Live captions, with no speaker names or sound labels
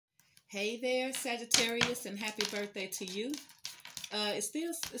Hey there, Sagittarius, and happy birthday to you. It's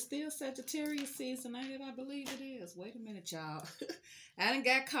still Sagittarius season, ain't it? I believe it is. Wait a minute, y'all. I done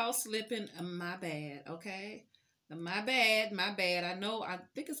got caught slipping. My bad, okay? My bad. I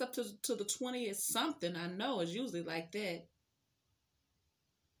think it's up to the 20th something. I know it's usually like that.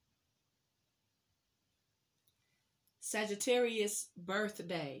 Sagittarius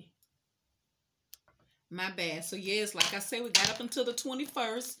birthday. My bad. So yes, like I said, we got up until the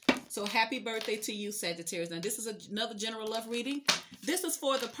 21st. So happy birthday to you, Sagittarius. Now this is another general love reading. This is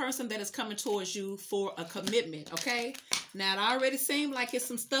for the person that is coming towards you for a commitment, okay? Now it already seemed like it's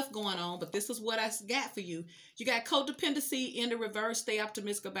some stuff going on, but this is what I got for you. You got codependency in the reverse. Stay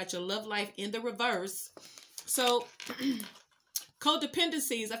optimistic about your love life in the reverse. So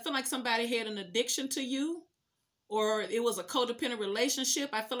codependencies, I feel like somebody had an addiction to you, or it was a codependent relationship.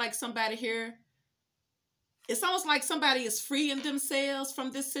 I feel like somebody here, it's almost like somebody is freeing themselves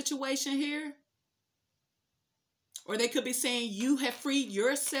from this situation here. Or they could be saying you have freed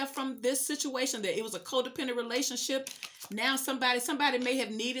yourself from this situation, that it was a codependent relationship. Now somebody may have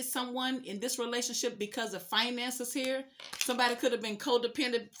needed someone in this relationship because of finances here. Somebody could have been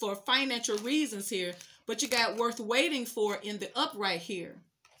codependent for financial reasons here. But you got worth waiting for in the upright here.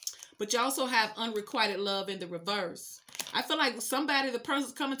 But you also have unrequited love in the reverse. I feel like the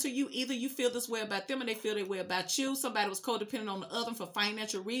person's coming to you, either you feel this way about them and they feel that way about you. Somebody was codependent on the other for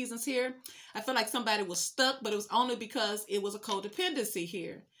financial reasons here. I feel like somebody was stuck, but it was only because it was a codependency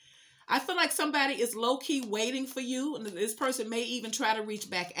here. I feel like somebody is low-key waiting for you, and this person may even try to reach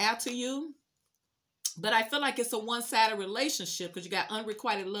back out to you. But I feel like it's a one-sided relationship because you got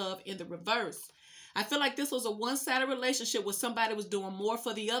unrequited love in the reverse. I feel like this was a one-sided relationship where somebody was doing more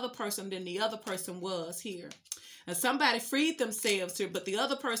for the other person than the other person was here. And somebody freed themselves here, but the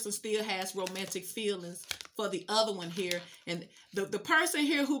other person still has romantic feelings for the other one here. And the person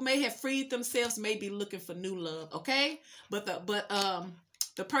here who may have freed themselves may be looking for new love, okay? But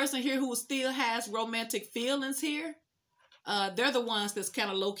the person here who still has romantic feelings here, they're the ones that's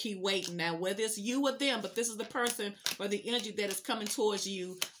kind of low-key waiting now, whether it's you or them, but this is the person or the energy that is coming towards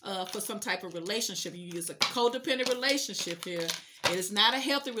you for some type of relationship. You use a codependent relationship here. It is not a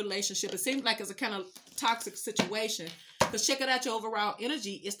healthy relationship. It seems like it's a kind of toxic situation. Because check it out, your overall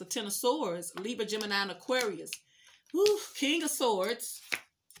energy. It's the Ten of Swords, Libra, Gemini, and Aquarius. Whew, King of Swords.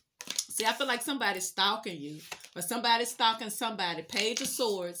 See, I feel like somebody's stalking you. Or somebody's stalking somebody. Page of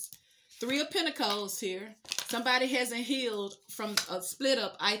Swords. Three of Pentacles here. Somebody hasn't healed from a split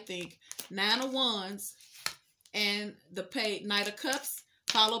up, I think. Nine of Wands. And the Knight of Cups.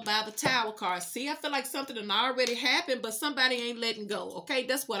 Followed by the Tower card. See, I feel like something had already happened, but somebody ain't letting go. Okay,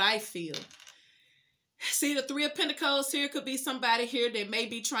 that's what I feel. See, the Three of Pentacles here could be somebody here that may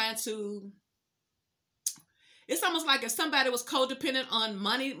be trying to... It's almost like if somebody was codependent on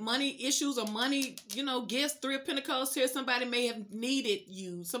money issues or money, gifts. Three of Pentacles here, somebody may have needed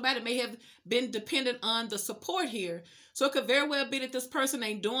you. Somebody may have been dependent on the support here. So it could very well be that this person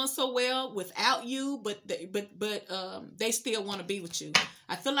ain't doing so well without you, but they still want to be with you.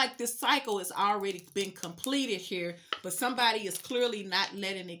 I feel like this cycle has already been completed here, but somebody is clearly not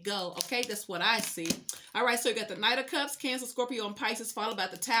letting it go. Okay, that's what I see. All right, so you got the Knight of Cups, Cancer, Scorpio, and Pisces, followed by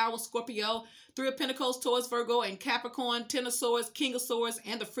the Tower, Scorpio, Three of Pentacles, Taurus, Virgo, and Capricorn, Ten of Swords, King of Swords,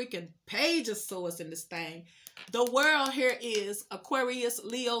 and the freaking Page of Swords in this thing. The world here is Aquarius,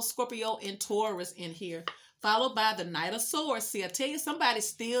 Leo, Scorpio, and Taurus in here, followed by the Knight of Swords. See, I tell you, somebody's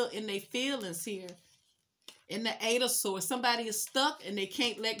still in their feelings here. In the Eight of Swords, somebody is stuck and they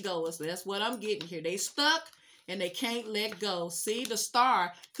can't let go. So that's what I'm getting here. They stuck and they can't let go. See, the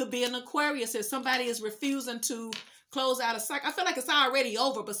Star could be an Aquarius here. Somebody is refusing to close out a cycle. I feel like it's already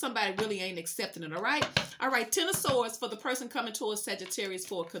over, but somebody really ain't accepting it, all right? All right, Ten of Swords for the person coming towards Sagittarius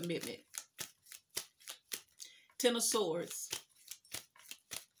for a commitment. Ten of Swords.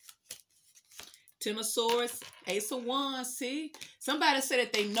 Ten of Swords, Ace of Wands, see? Somebody said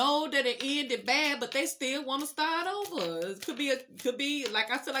that they know that it ended bad, but they still want to start over. It could be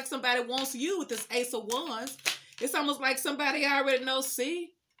like, I feel like somebody wants you with this Ace of Wands. It's almost like somebody already knows,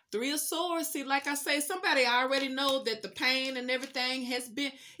 see? Three of Swords, see, like I say, somebody already know that the pain and everything has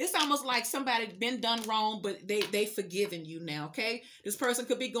been, it's almost like somebody been done wrong, but they forgiven you now, okay? This person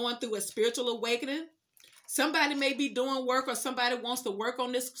could be going through a spiritual awakening. Somebody may be doing work, or somebody wants to work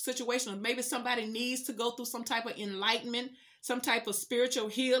on this situation. Or maybe somebody needs to go through some type of enlightenment, some type of spiritual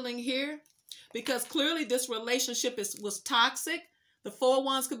healing here. Because clearly this relationship was toxic. The Four of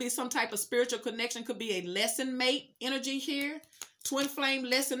Wands could be some type of spiritual connection. Could be a lesson mate energy here. Twin flame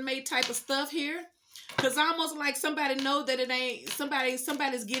lesson mate type of stuff here. Because almost like somebody know that it ain't,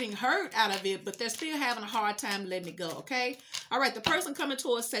 somebody's getting hurt out of it, but they're still having a hard time letting it go, okay? All right, the person coming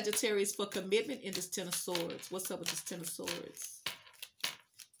towards Sagittarius for commitment in this Ten of Swords. What's up with this Ten of Swords?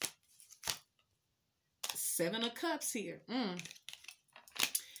 Seven of Cups here.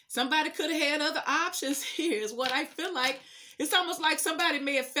 Somebody could have had other options here is what I feel like. It's almost like somebody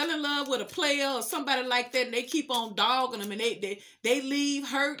may have fell in love with a player or somebody like that, and they keep on dogging them, and they leave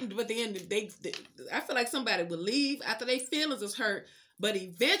hurt, but then I feel like somebody will leave after their feelings is hurt, but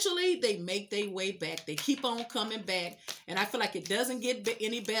eventually they make their way back. They keep on coming back, and I feel like it doesn't get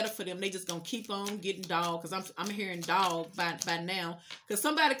any better for them. They just gonna keep on getting dogged, because I'm hearing dog by now, because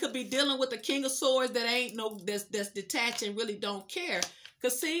somebody could be dealing with the King of Swords that ain't that's detached and really don't care.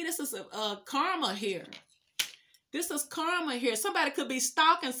 Because see, this is a karma here. This is karma here. Somebody could be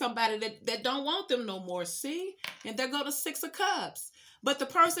stalking somebody that don't want them no more, see? And there go the Six of Cups. But the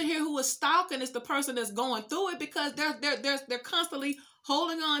person here who is stalking is the person that's going through it, because they're constantly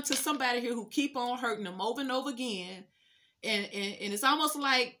holding on to somebody here who keep on hurting them over and over again. And it's almost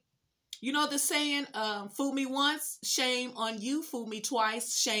like, you know the saying, fool me once, shame on you. Fool me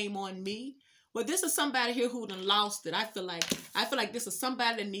twice, shame on me. Well, this is somebody here who done lost it. I feel like this is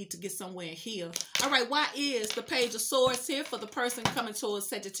somebody that needs to get somewhere and heal. All right, why is the Page of Swords here for the person coming towards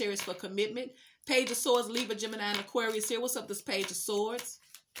Sagittarius for commitment? Page of Swords, Libra, Gemini, and Aquarius here. What's up, this Page of Swords?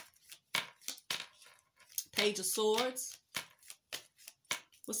 Page of Swords.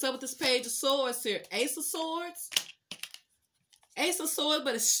 What's up with this Page of Swords here? Ace of Swords. Ace of Swords,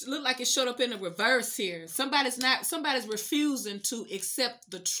 but it looked like it showed up in the reverse here. Somebody's refusing to accept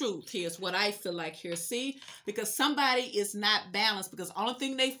the truth. Here's what I feel like here. See? Because somebody is not balanced, because the only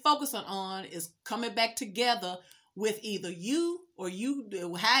thing they focus on is coming back together with either you or you,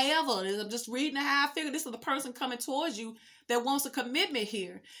 however. I'm just reading how I figure this is the person coming towards you that wants a commitment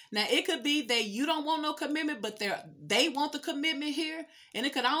here. Now, it could be that you don't want no commitment, but they want the commitment here. And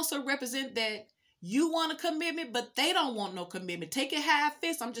it could also represent that you want a commitment, but they don't want no commitment. Take it high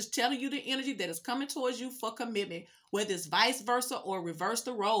fist. I'm just telling you the energy that is coming towards you for commitment, whether it's vice versa or reverse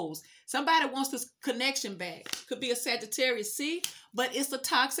the roles. Somebody wants this connection back. Could be a Sagittarius, see? But it's a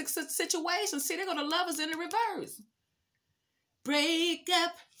toxic situation. See, they're going to love us in the reverse. Break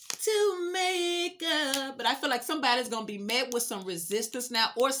up to make up. But I feel like somebody's going to be met with some resistance now,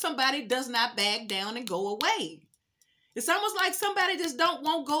 or somebody does not back down and go away. It's almost like somebody just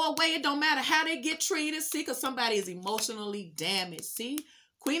won't go away. It don't matter how they get treated. See, because somebody is emotionally damaged. See,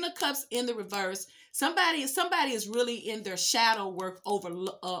 Queen of Cups in the reverse. Somebody is really in their shadow work over.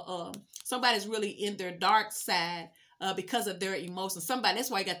 Somebody's really in their dark side because of their emotions. That's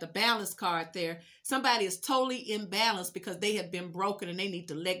why I got the balance card there. Somebody is totally imbalanced because they have been broken and they need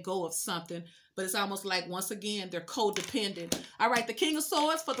to let go of something. But it's almost like, once again, they're codependent. All right, the King of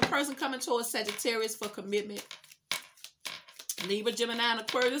Swords for the person coming towards Sagittarius for commitment. Libra, Gemini, and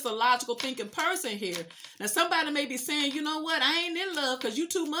Aquarius. This is a logical thinking person here. Now, somebody may be saying, you know what, I ain't in love because you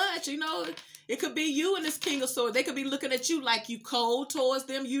too much. You know, it could be you and this King of Swords. They could be looking at you like you cold towards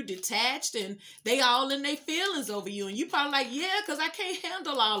them, you detached, and they all in their feelings over you. And you probably like, yeah, because I can't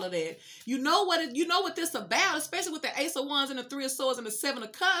handle all of that. You know what this about, especially with the Ace of Wands and the Three of Swords and the Seven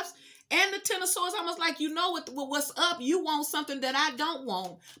of Cups. And the Ten of Swords, almost like you know what's up. You want something that I don't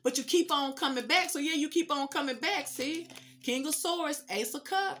want, but you keep on coming back. So yeah, you keep on coming back, see? King of Swords, Ace of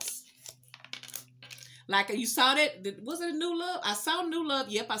Cups. Like you saw that, was it a new love? I saw new love.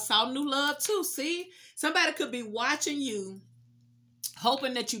 Yep, I saw new love too. See, somebody could be watching you,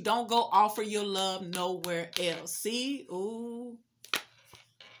 hoping that you don't go offer your love nowhere else. See, ooh,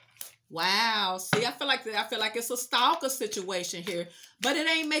 wow. See, I feel like it's a stalker situation here, but it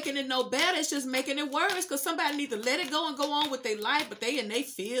ain't making it no better. It's just making it worse, because somebody needs to let it go and go on with their life, but they in their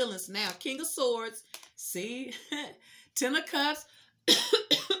feelings now. King of Swords. See. Ten of Cups.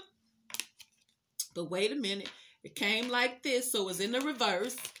 But wait a minute. It came like this, so it's in the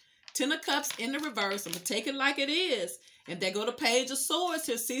reverse. Ten of Cups in the reverse. I'm going to take it like it is. And they go to Page of Swords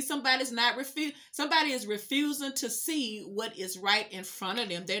here. See, somebody is refusing to see what is right in front of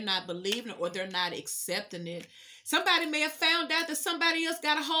them. They're not believing it, or they're not accepting it. Somebody may have found out that somebody else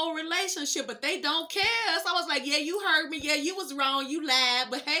got a whole relationship, but they don't care. So I was like, yeah, you heard me. Yeah, you was wrong. You lied.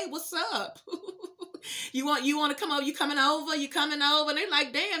 But hey, what's up? You want to come over? You coming over? You coming over? And they're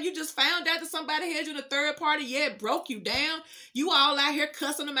like, damn, you just found out that somebody had you in a third party. Yeah, it broke you down. You all out here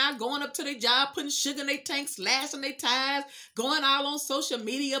cussing them out, going up to their job, putting sugar in their tank, slashing their tires, going all on social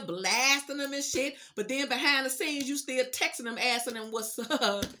media, blasting them and shit. But then behind the scenes, you still texting them, asking them what's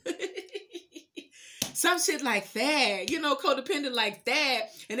up. Some shit like that, you know, codependent like that.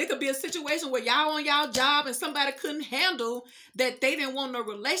 And it could be a situation where y'all on y'all job and somebody couldn't handle that they didn't want no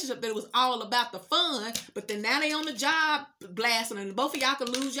relationship, that it was all about the fun. But then now they on the job blasting, and both of y'all could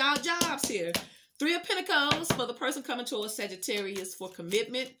lose y'all jobs here. Three of Pentacles for the person coming towards Sagittarius for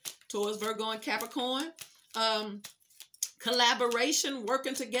commitment, towards Virgo and Capricorn. Collaboration,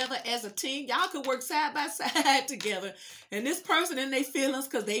 working together as a team. Y'all could work side by side together. And this person in their feelings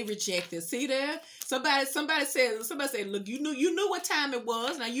because they rejected. See there? Somebody said, look, you knew what time it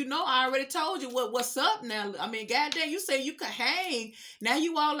was. Now you know I already told you what's up now. I mean, goddamn, you say you could hang. Now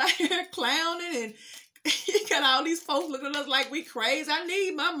you all out here clowning, and you got all these folks looking at us like we crazy. I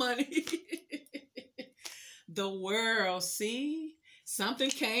need my money. The world, see?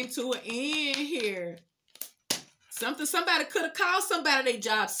 Something came to an end here. Somebody could have called somebody their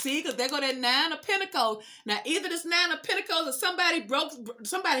job, see, because there go that Nine of Pentacles. Now, either this Nine of Pentacles or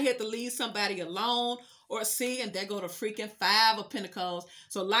somebody had to leave somebody alone, or see, and there go the freaking Five of Pentacles.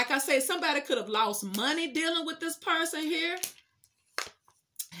 So, like I say, somebody could have lost money dealing with this person here.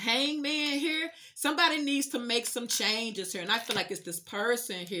 Hangman here. Somebody needs to make some changes here, and I feel like it's this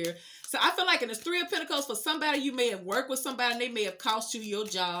person here. So I feel like in this Three of Pentacles, for somebody, you may have worked with somebody and they may have cost you your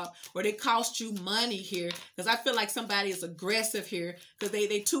job, or they cost you money here, because I feel like somebody is aggressive here because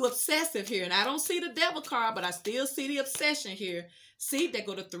they too obsessive here. And I don't see the Devil card, but I still see the obsession here. See, they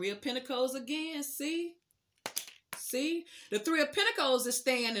go to Three of Pentacles again. See, the Three of Pentacles is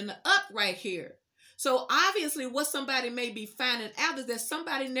staying in the upright here. So obviously what somebody may be finding out is that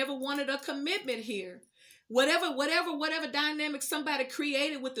somebody never wanted a commitment here. Whatever dynamic somebody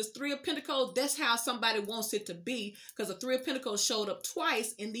created with this Three of Pentacles, that's how somebody wants it to be, because the Three of Pentacles showed up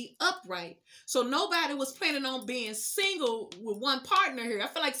twice in the upright. So nobody was planning on being single with one partner here. I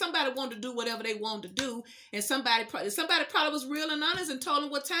feel like somebody wanted to do whatever they wanted to do, and somebody probably was real and honest and told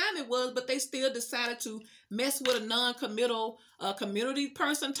them what time it was, but they still decided to mess with a non-committal community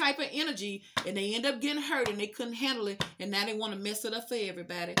person type of energy, and they end up getting hurt and they couldn't handle it, and now they want to mess it up for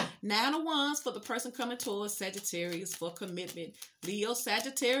everybody. Nine of Wands for the person coming towards Sagittarius for commitment. Leo,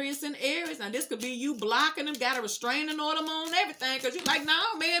 Sagittarius, and Aries. Now this could be you blocking them, got a restraining order on everything, because you're like,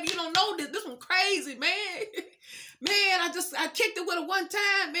 no, man, you don't know this one crazy, man. Man, I kicked it with her one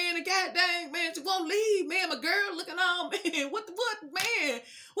time, man, and goddamn, man, she won't leave, man, my girl looking on, man, what, man,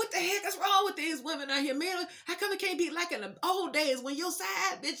 what the heck is wrong with these women out here, man? How come it can't be like in the old days when your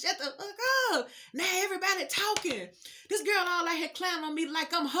side bitch shut the fuck up? Now everybody talking. This girl all out here clowning on me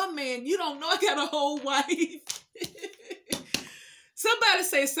like I'm her man. You don't know I got a whole wife. Somebody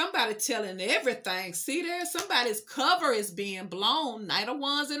say somebody telling everything. See there? Somebody's cover is being blown. Knight of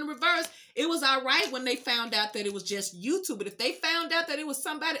Wands in the reverse. It was all right when they found out that it was just you two. But if they found out that it was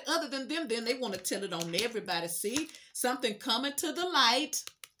somebody other than them, then they want to tell it on everybody. See? Something coming to the light.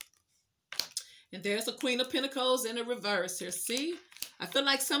 And there's a Queen of Pentacles in the reverse here. See? I feel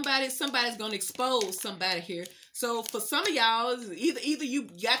like somebody's going to expose somebody here. So for some of y'all, either you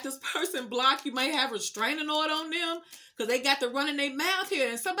got this person blocked, you may have a restraining order on them because they got to run in their mouth here.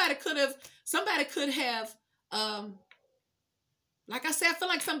 And somebody could have, like I said, I feel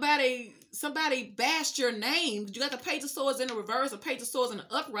like somebody bashed your name. You got the Page of Swords in the reverse, a Page of Swords in the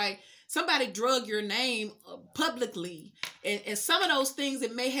upright. Somebody drug your name publicly. And some of those things,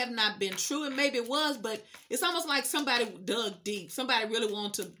 it may have not been true, and maybe it was, but it's almost like somebody dug deep. Somebody really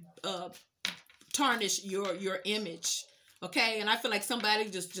wanted to tarnish your image. Okay? And I feel like somebody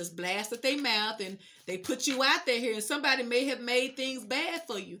just blasted their mouth and they put you out there here, and somebody may have made things bad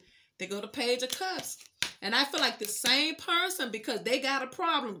for you. They go to Page of Cups. And I feel like the same person, because they got a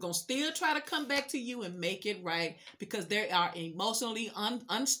problem, going to still try to come back to you and make it right, because they are emotionally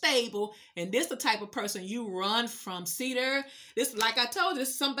unstable. And this is the type of person you run from. See there? This, like I told you, this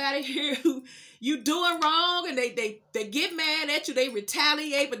is somebody here who you doing wrong, and they get mad at you. They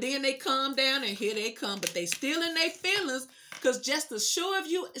retaliate, but then they calm down, and here they come. But they still in their feelings, because just as sure of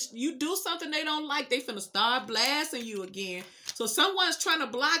you do something they don't like, they finna start blasting you again. So someone's trying to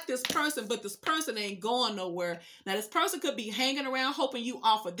block this person, but this person ain't going nowhere. Now, this person could be hanging around hoping you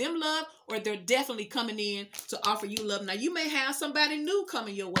offer them love, or they're definitely coming in to offer you love. Now, you may have somebody new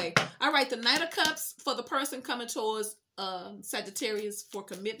coming your way. All right, the Knight of Cups for the person coming towards Sagittarius for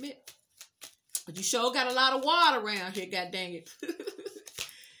commitment. But you sure got a lot of water around here, god dang it.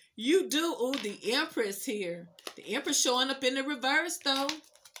 You do. Ooh, the Empress here. The Empress showing up in the reverse, though.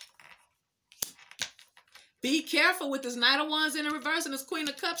 Be careful with this Knight of Wands in the reverse and this Queen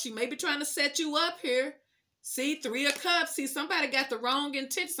of Cups. She may be trying to set you up here. See, Three of Cups. See, somebody got the wrong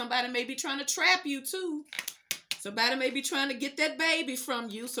intent. Somebody may be trying to trap you, too. Somebody may be trying to get that baby from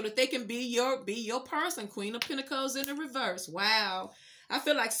you so that they can be your person. Queen of Pentacles in the reverse. Wow. I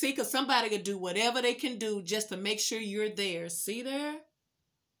feel like, see, because somebody could do whatever they can do just to make sure you're there. See there?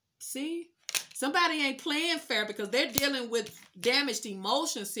 See? Somebody ain't playing fair because they're dealing with damaged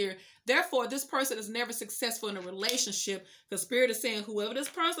emotions here. Therefore, this person is never successful in a relationship because Spirit is saying whoever this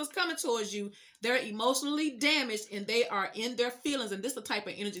person is coming towards you, they're emotionally damaged and they are in their feelings. And this is the type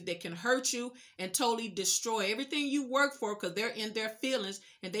of energy that can hurt you and totally destroy everything you work for because they're in their feelings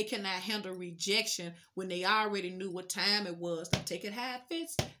and they cannot handle rejection when they already knew what time it was. Take it how it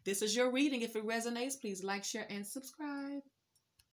fits. This is your reading. If it resonates, please like, share, and subscribe.